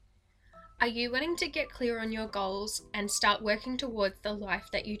Are you wanting to get clear on your goals and start working towards the life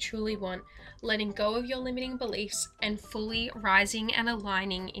that you truly want, letting go of your limiting beliefs and fully rising and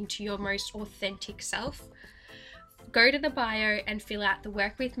aligning into your most authentic self? Go to the bio and fill out the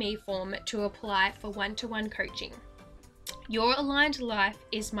Work With Me form to apply for one-to-one coaching. Your Aligned Life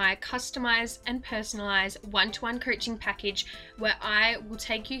is my customized and personalized one-to-one coaching package where I will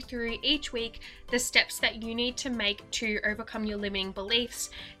take you through each week the steps that you need to make to overcome your limiting beliefs,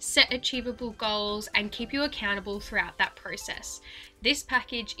 set achievable goals, and keep you accountable throughout that process. This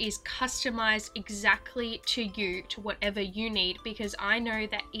package is customized exactly to you, to whatever you need, because I know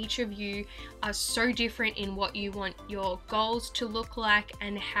that each of you are so different in what you want your goals to look like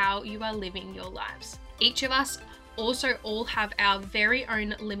and how you are living your lives. Each of us also all have our very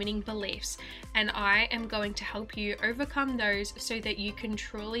own limiting beliefs, and I am going to help you overcome those so that you can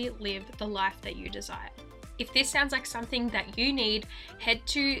truly live the life that you desire. If this sounds like something that you need, head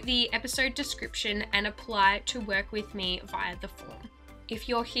to the episode description and apply to work with me via the form. If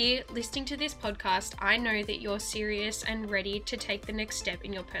you're here listening to this podcast, I know that you're serious and ready to take the next step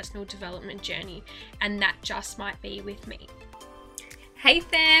in your personal development journey, and that just might be with me. Hey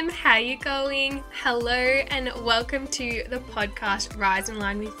fam, how you going? Hello and welcome to the podcast Rise in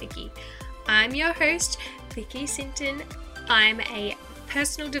Line with Vicky. I'm your host, Vicky Sinton. I'm a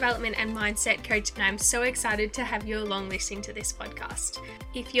personal development and mindset coach, and I'm so excited to have you along listening to this podcast.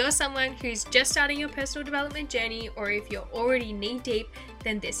 If you're someone who's just starting your personal development journey, or if you're already knee deep,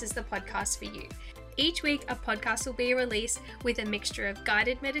 then this is the podcast for you. Each week, a podcast will be released with a mixture of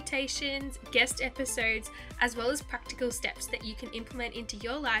guided meditations, guest episodes, as well as practical steps that you can implement into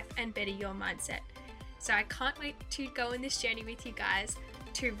your life and better your mindset. So I can't wait to go on this journey with you guys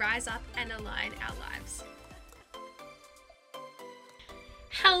to rise up and align our lives.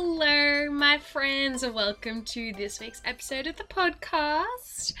 Hello, my friends. Welcome to this week's episode of the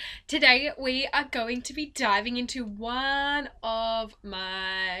podcast. Today, we are going to be diving into one of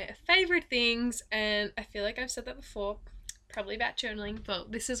my favorite things, and I feel like I've said that before, probably about journaling,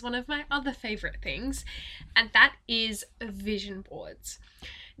 but this is one of my other favorite things, and that is vision boards.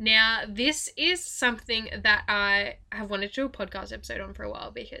 Now, this is something that I have wanted to do a podcast episode on for a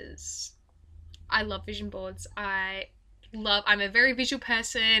while because I love vision boards. I'm a very visual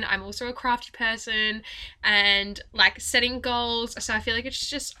person. I'm also a crafty person and like setting goals. So I feel like it's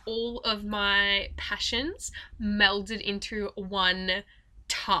just all of my passions melded into one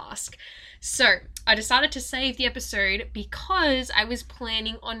task. So I decided to save the episode because I was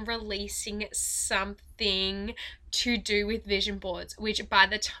planning on releasing something to do with vision boards, which by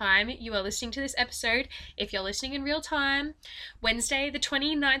the time you are listening to this episode, if you're listening in real time, Wednesday the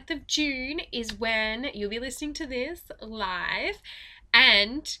 29th of June is when you'll be listening to this live,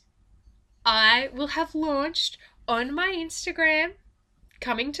 and I will have launched on my Instagram,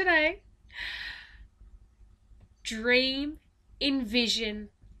 coming today, Dream, Envision,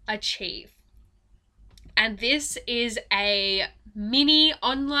 Achieve. And this is a mini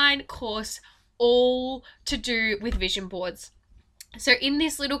online course all to do with vision boards. So in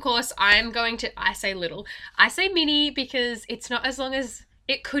this little course, I say mini because it's not as long as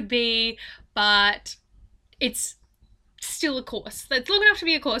it could be, but it's still a course. It's long enough to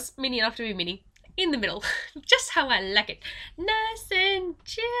be a course, mini enough to be mini. In the middle, just how I like it, nice and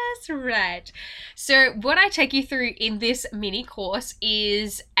just right. So what I take you through in this mini course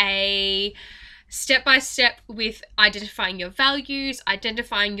is a step-by-step with identifying your values,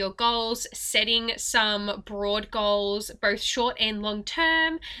 identifying your goals, setting some broad goals, both short and long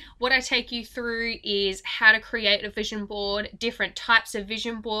term. What I take you through is how to create a vision board, different types of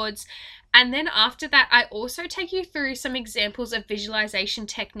vision boards. And then after that, I also take you through some examples of visualization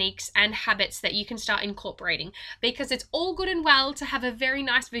techniques and habits that you can start incorporating, because it's all good and well to have a very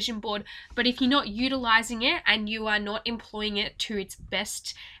nice vision board, but if you're not utilizing it and you are not employing it to its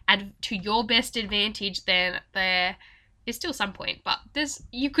best, to your best advantage, then there is still some point, but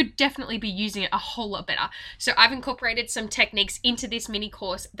you could definitely be using it a whole lot better. So I've incorporated some techniques into this mini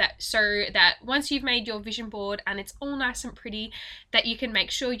course so that once you've made your vision board and it's all nice and pretty, that you can make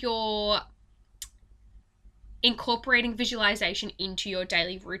sure you're incorporating visualization into your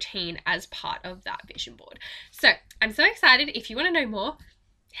daily routine as part of that vision board. So I'm so excited. If you want to know more,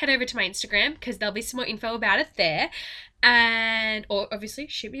 head over to my Instagram because there'll be some more info about it there, or obviously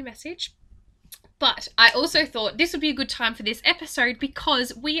shoot me a message. But I also thought this would be a good time for this episode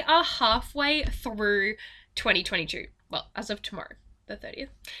because we are halfway through 2022. Well, as of tomorrow, the 30th.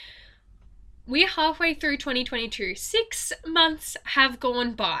 We're halfway through 2022. 6 months have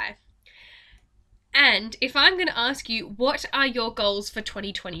gone by. And if I'm going to ask you, what are your goals for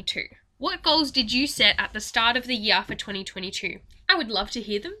 2022? What goals did you set at the start of the year for 2022? I would love to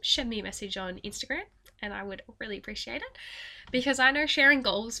hear them. Send me a message on Instagram and I would really appreciate it, because I know sharing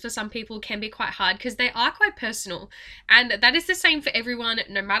goals for some people can be quite hard because they are quite personal, and that is the same for everyone,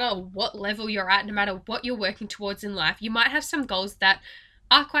 no matter what level you're at, no matter what you're working towards in life. You might have some goals that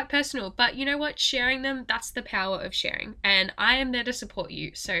are quite personal, but you know what? Sharing them, that's the power of sharing, and I am there to support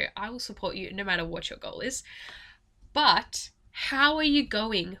you, so I will support you no matter what your goal is. But how are you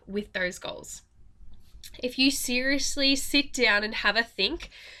going with those goals? If you seriously sit down and have a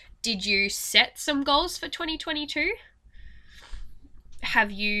think, did you set some goals for 2022?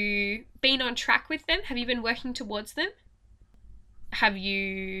 Have you been on track with them? Have you been working towards them? Have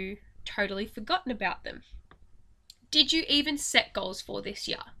you totally forgotten about them? Did you even set goals for this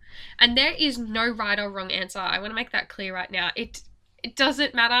year? And there is no right or wrong answer. I want to make that clear right now. It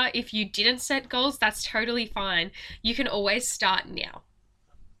doesn't matter if you didn't set goals, that's totally fine. You can always start now.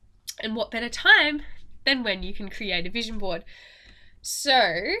 And what better time than when you can create a vision board?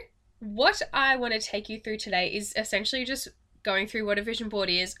 So what I want to take you through today is essentially just going through what a vision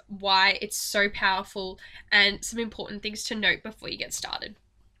board is, why it's so powerful, and some important things to note before you get started.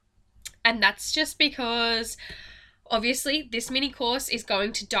 And that's just because obviously this mini course is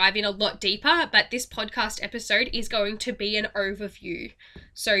going to dive in a lot deeper, but this podcast episode is going to be an overview.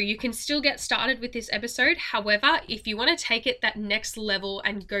 So you can still get started with this episode. However, if you want to take it that next level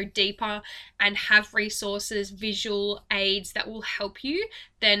and go deeper and have resources, visual aids that will help you,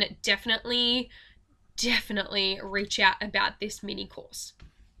 then definitely reach out about this mini course.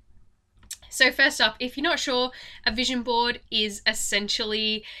 So first up, if you're not sure, a vision board is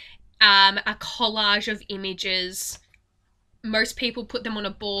essentially a collage of images. Most people put them on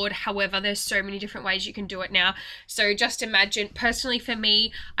a board. However, there's so many different ways you can do it now. So just imagine, personally for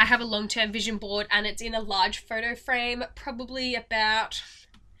me, I have a long-term vision board and it's in a large photo frame, probably about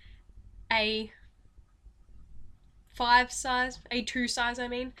A5 size, A2 size,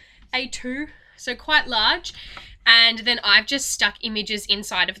 A2. So quite large. And then I've just stuck images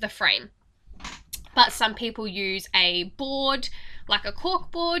inside of the frame. But some people use a board, like a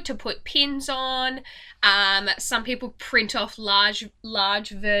cork board, to put pins on. Some people print off large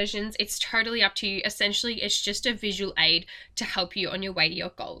versions. It's totally up to you. Essentially, it's just a visual aid to help you on your way to your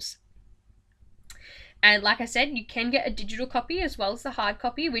goals. And like I said, you can get a digital copy as well as the hard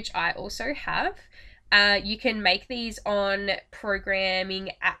copy, which I also have. You can make these on programming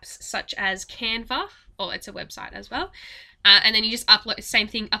apps such as Canva, or it's a website as well. And then you just upload, same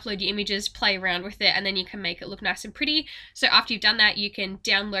thing, upload your images, play around with it, and then you can make it look nice and pretty. So after you've done that, you can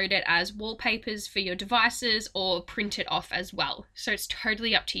download it as wallpapers for your devices or print it off as well. So it's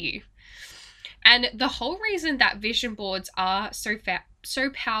totally up to you. And the whole reason that vision boards are so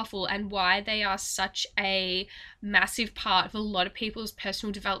powerful and why they are such a massive part of a lot of people's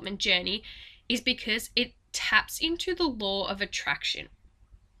personal development journey is because it taps into the law of attraction.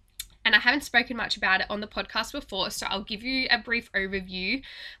 And I haven't spoken much about it on the podcast before, so I'll give you a brief overview.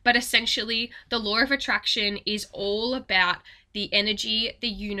 But essentially, the law of attraction is all about the energy, the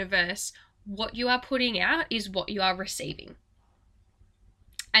universe. What you are putting out is what you are receiving.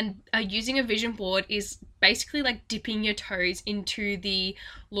 And using a vision board is basically like dipping your toes into the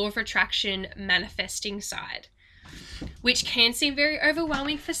law of attraction manifesting side, which can seem very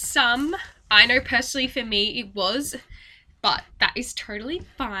overwhelming for some. I know personally for me it was, but that is totally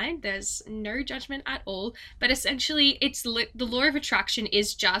fine. There's no judgment at all. But essentially, the law of attraction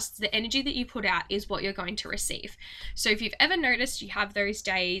is just the energy that you put out is what you're going to receive. So if you've ever noticed, you have those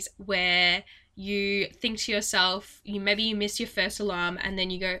days where you think to yourself, maybe you miss your first alarm and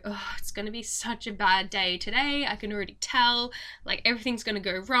then you go, oh, it's going to be such a bad day today. I can already tell, like everything's going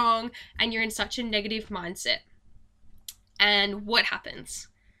to go wrong, and you're in such a negative mindset. And what happens?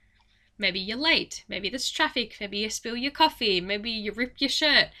 Maybe you're late, maybe there's traffic, maybe you spill your coffee, maybe you rip your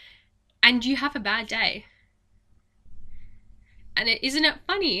shirt, and you have a bad day. And isn't it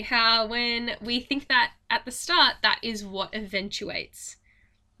funny how when we think that at the start, that is what eventuates?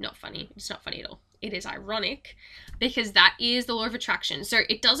 Not funny. It's not funny at all. It is ironic because that is the law of attraction. So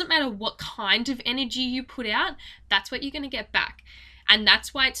it doesn't matter what kind of energy you put out, that's what you're going to get back. And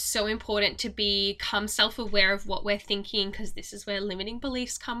that's why it's so important to become self-aware of what we're thinking, because this is where limiting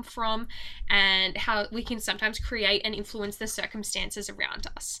beliefs come from and how we can sometimes create and influence the circumstances around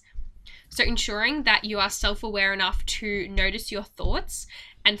us. So ensuring that you are self-aware enough to notice your thoughts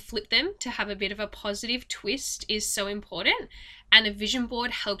and flip them to have a bit of a positive twist is so important. And a vision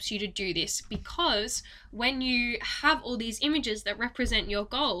board helps you to do this, because when you have all these images that represent your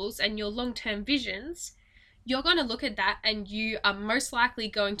goals and your long-term visions, you're going to look at that and you are most likely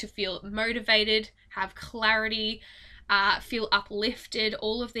going to feel motivated, have clarity, feel uplifted,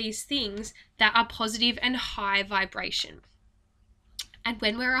 all of these things that are positive and high vibration. And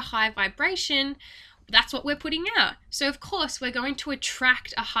when we're a high vibration, that's what we're putting out. So of course, we're going to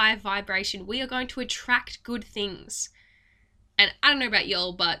attract a high vibration. We are going to attract good things. And I don't know about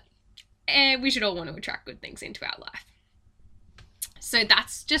y'all, but we should all want to attract good things into our life. So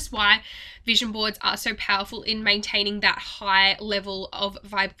that's just why vision boards are so powerful in maintaining that high level of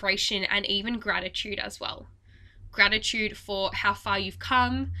vibration, and even gratitude as well. Gratitude for how far you've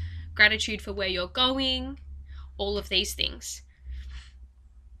come, gratitude for where you're going, all of these things.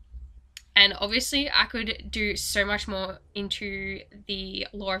 And obviously I could do so much more into the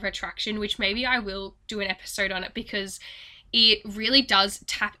law of attraction, which maybe I will do an episode on it, because it really does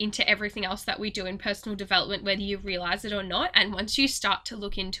tap into everything else that we do in personal development, whether you realize it or not. And once you start to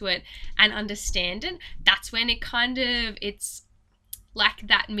look into it and understand it, that's when it's like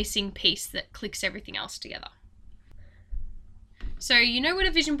that missing piece that clicks everything else together. So you know what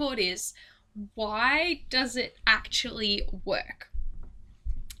a vision board is. Why does it actually work?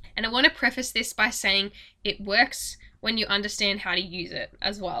 And I want to preface this by saying it works when you understand how to use it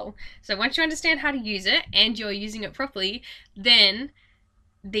as well. So once you understand how to use it and you're using it properly, then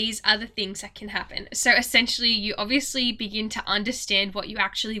these are the things that can happen. So essentially, you obviously begin to understand what you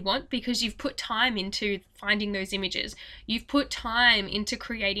actually want because you've put time into finding those images. You've put time into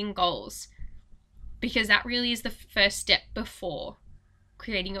creating goals, because that really is the first step before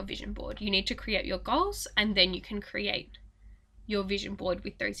creating your vision board. You need to create your goals, and then you can create your vision board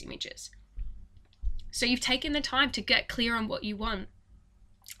with those images. So you've taken the time to get clear on what you want.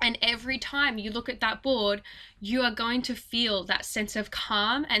 And every time you look at that board, you are going to feel that sense of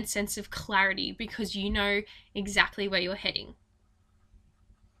calm and sense of clarity, because you know exactly where you're heading.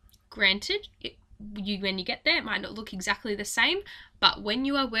 Granted, when you get there, it might not look exactly the same, but when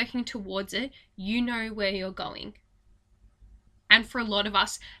you are working towards it, you know where you're going. And for a lot of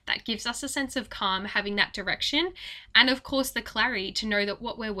us, that gives us a sense of calm, having that direction, and of course the clarity to know that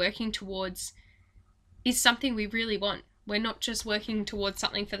what we're working towards is something we really want. We're not just working towards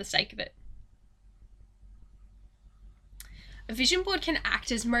something for the sake of it. A vision board can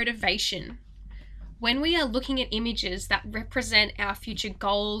act as motivation. When we are looking at images that represent our future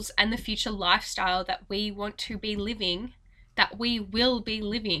goals and the future lifestyle that we want to be living, that we will be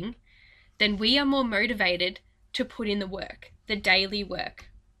living, then we are more motivated to put in the work, the daily work.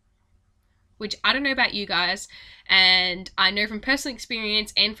 Which I don't know about you guys, and I know from personal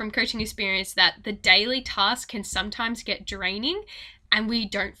experience and from coaching experience that the daily task can sometimes get draining and we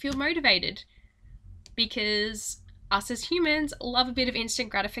don't feel motivated, because us as humans love a bit of instant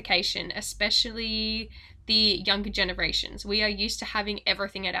gratification, especially the younger generations. We are used to having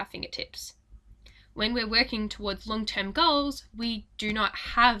everything at our fingertips. When we're working towards long-term goals, we do not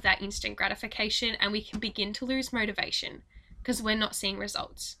have that instant gratification, and we can begin to lose motivation because we're not seeing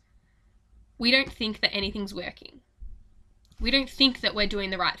results. We don't think that anything's working. We don't think that we're doing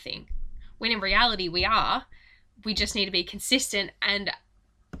the right thing, when in reality we are. We just need to be consistent and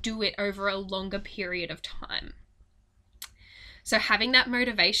do it over a longer period of time. So having that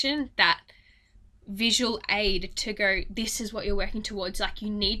motivation, that visual aid to go, this is what you're working towards, like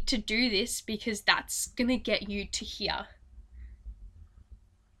you need to do this because that's going to get you to here.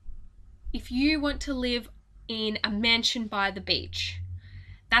 If you want to live in a mansion by the beach,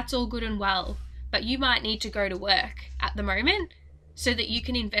 that's all good and well, but you might need to go to work at the moment so that you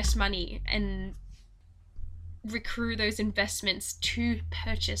can invest money and recruit those investments to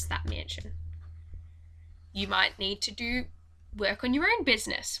purchase that mansion. You might need to do work on your own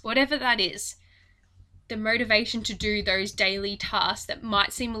business, whatever that is. The motivation to do those daily tasks that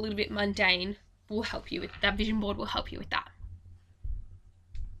might seem a little bit mundane will help you with that. Vision board will help you with that.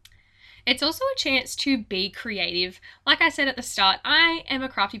 It's also a chance to be creative. Like I said at the start, I am a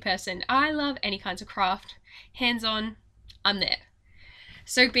crafty person. I love any kinds of craft. Hands-on, I'm there.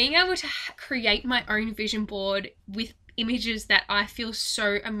 So being able to create my own vision board with images that I feel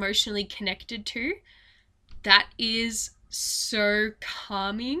so emotionally connected to, that is so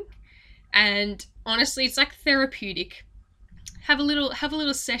calming. And honestly, it's like therapeutic. Have a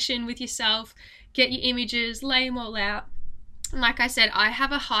little session with yourself, get your images, lay them all out. Like I said, I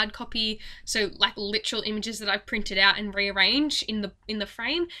have a hard copy, so like literal images that I've printed out and rearranged in the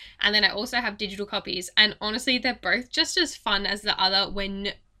frame, and then I also have digital copies, and honestly they're both just as fun as the other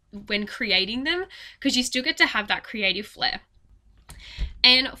when creating them, because you still get to have that creative flair.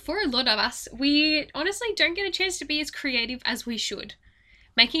 And for a lot of us, we honestly don't get a chance to be as creative as we should.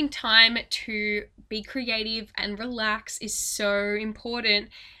 Making time to be creative and relax is so important,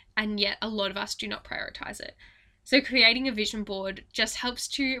 and yet a lot of us do not prioritize it. So creating a vision board just helps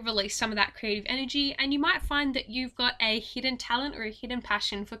to release some of that creative energy, and you might find that you've got a hidden talent or a hidden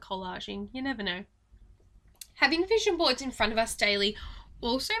passion for collaging. You never know. Having vision boards in front of us daily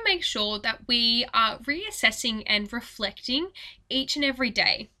also makes sure that we are reassessing and reflecting each and every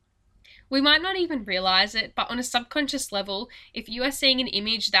day. We might not even realize it, but on a subconscious level, if you are seeing an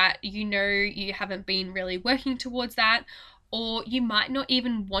image that you know you haven't been really working towards that, or you might not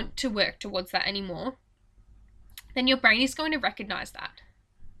even want to work towards that anymore, then your brain is going to recognize that.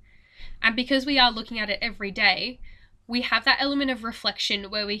 And because we are looking at it every day, we have that element of reflection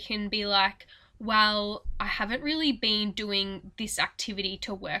where we can be like, well, I haven't really been doing this activity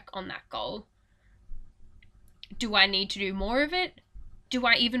to work on that goal. Do I need to do more of it? Do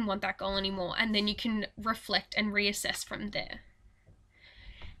I even want that goal anymore? And then you can reflect and reassess from there.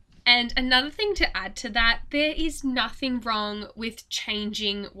 And another thing to add to that, there is nothing wrong with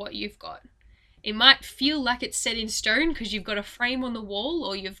changing what you've got. It might feel like it's set in stone because you've got a frame on the wall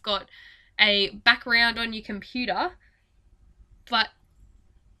or you've got a background on your computer, but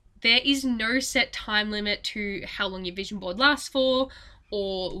there is no set time limit to how long your vision board lasts for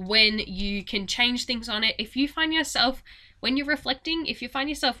or when you can change things on it. If you find yourself, when you're reflecting, if you find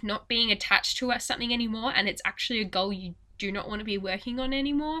yourself not being attached to something anymore and it's actually a goal you do not want to be working on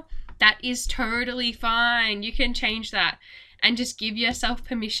anymore, that is totally fine. You can change that and just give yourself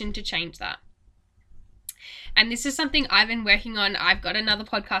permission to change that. And this is something I've been working on. I've got another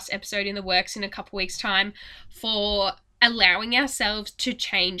podcast episode in the works in a couple weeks' time for allowing ourselves to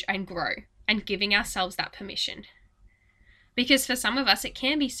change and grow and giving ourselves that permission. Because for some of us, it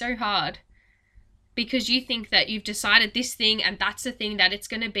can be so hard because you think that you've decided this thing and that's the thing that it's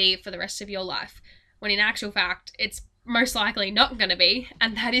going to be for the rest of your life. When in actual fact, it's most likely not going to be,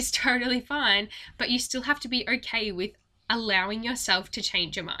 and that is totally fine. But you still have to be okay with allowing yourself to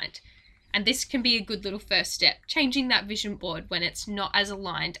change your mind. And this can be a good little first step, changing that vision board when it's not as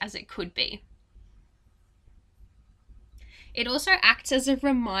aligned as it could be. It also acts as a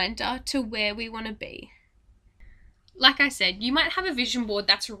reminder to where we want to be. Like I said, you might have a vision board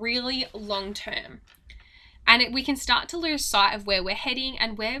that's really long term, and we can start to lose sight of where we're heading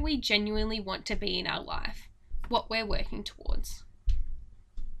and where we genuinely want to be in our life, what we're working towards.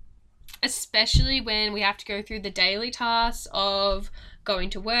 Especially when we have to go through the daily tasks of going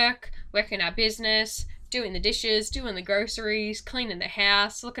to work, working our business, doing the dishes, doing the groceries, cleaning the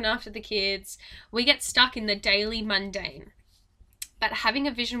house, looking after the kids. We get stuck in the daily mundane. But having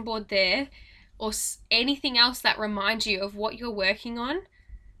a vision board there, or anything else that reminds you of what you're working on,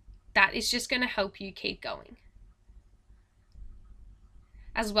 that is just going to help you keep going.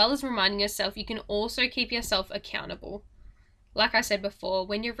 As well as reminding yourself, you can also keep yourself accountable. Like I said before,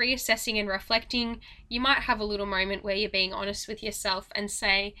 when you're reassessing and reflecting, you might have a little moment where you're being honest with yourself and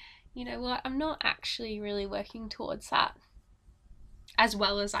say, you know what, I'm not actually really working towards that as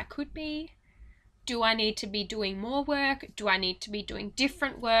well as I could be. Do I need to be doing more work? Do I need to be doing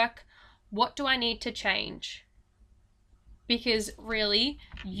different work? What do I need to change? Because really,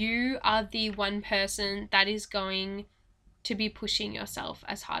 you are the one person that is going to be pushing yourself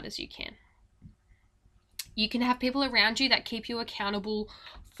as hard as you can. You can have people around you that keep you accountable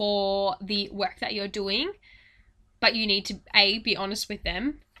for the work that you're doing, but you need to A, be honest with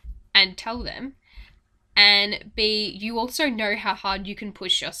them and tell them, and B, you also know how hard you can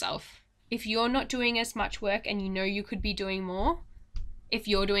push yourself. If you're not doing as much work and you know you could be doing more, if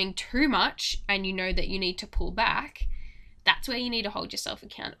you're doing too much and you know that you need to pull back, that's where you need to hold yourself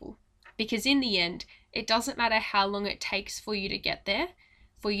accountable. Because in the end, it doesn't matter how long it takes for you to get there,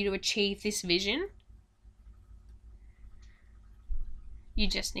 for you to achieve this vision. You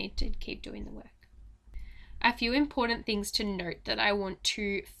just need to keep doing the work. A few important things to note that I want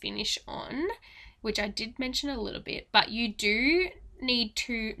to finish on, which I did mention a little bit, but you do need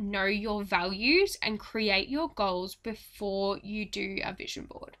to know your values and create your goals before you do a vision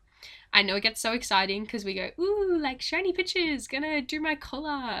board. I know it gets so exciting because we go, ooh, like shiny pictures, gonna do my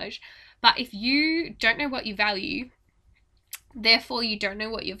collage. But if you don't know what you value, therefore you don't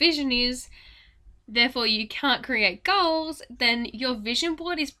know what your vision is, therefore you can't create goals, then your vision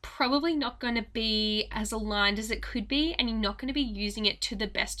board is probably not going to be as aligned as it could be, and you're not going to be using it to the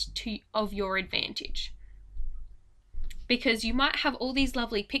best of your advantage. Because you might have all these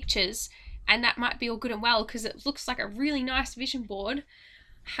lovely pictures, and that might be all good and well because it looks like a really nice vision board.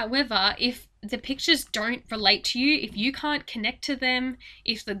 However, if the pictures don't relate to you, if you can't connect to them,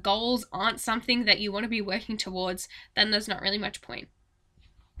 if the goals aren't something that you want to be working towards, then there's not really much point.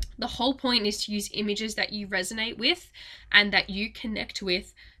 The whole point is to use images that you resonate with and that you connect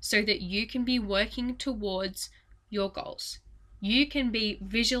with so that you can be working towards your goals. You can be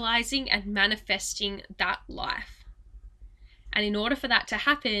visualizing and manifesting that life. And in order for that to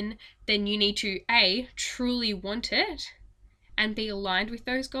happen, then you need to A, truly want it and be aligned with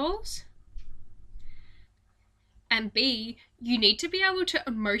those goals. And B, you need to be able to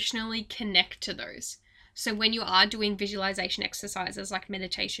emotionally connect to those. So when you are doing visualization exercises like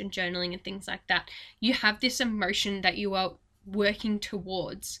meditation, journaling, and things like that, you have this emotion that you are working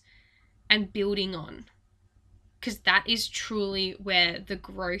towards and building on, because that is truly where the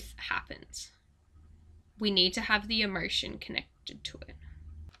growth happens. We need to have the emotion connected to it.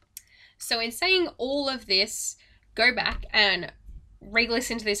 So in saying all of this, go back and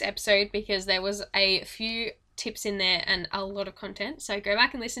re-listen to this episode, because there was a few tips in there and a lot of content. So go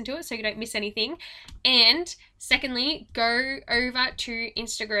back and listen to it so you don't miss anything. And secondly, go over to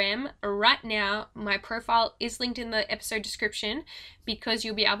Instagram right now. My profile is linked in the episode description, because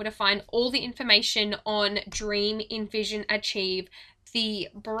you'll be able to find all the information on Dream, Envision, Achieve, the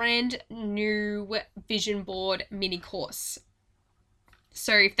brand new vision board mini course.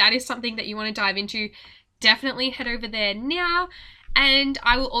 So if that is something that you want to dive into, definitely head over there now. And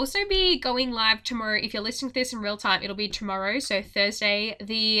I will also be going live tomorrow. If you're listening to this in real time, it'll be tomorrow, so Thursday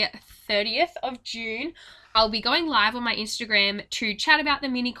the 30th of June. I'll be going live on my Instagram to chat about the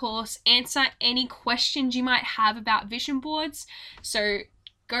mini course, answer any questions you might have about vision boards. So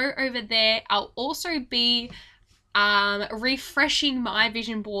go over there. I'll also be refreshing my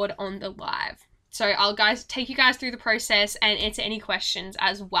vision board on the live. So I'll take you guys through the process and answer any questions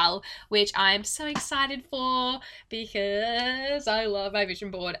as well, which I'm so excited for, because I love my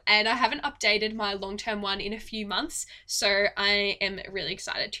vision board and I haven't updated my long-term one in a few months. So I am really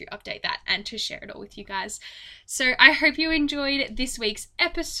excited to update that and to share it all with you guys. So I hope you enjoyed this week's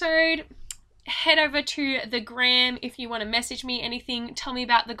episode. Head over to the gram if you want to message me anything. Tell me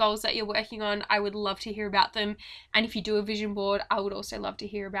about the goals that you're working on. I would love to hear about them. And if you do a vision board, I would also love to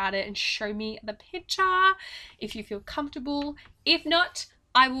hear about it, and show me the picture if you feel comfortable. If not,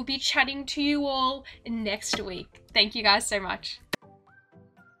 I will be chatting to you all next week. Thank you guys so much.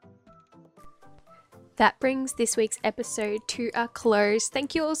 That brings this week's episode to a close.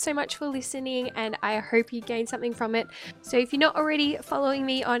 Thank you all so much for listening, and I hope you gained something from it. So if you're not already following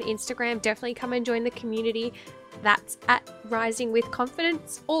me on Instagram, definitely come and join the community. That's at Rising with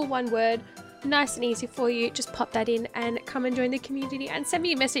Confidence, all one word. Nice and easy for you. Just pop that in and come and join the community and send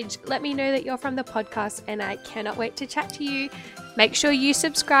me a message. Let me know that you're from the podcast, and I cannot wait to chat to you. Make sure you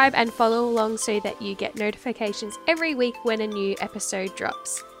subscribe and follow along so that you get notifications every week when a new episode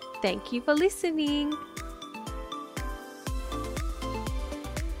drops. Thank you for listening.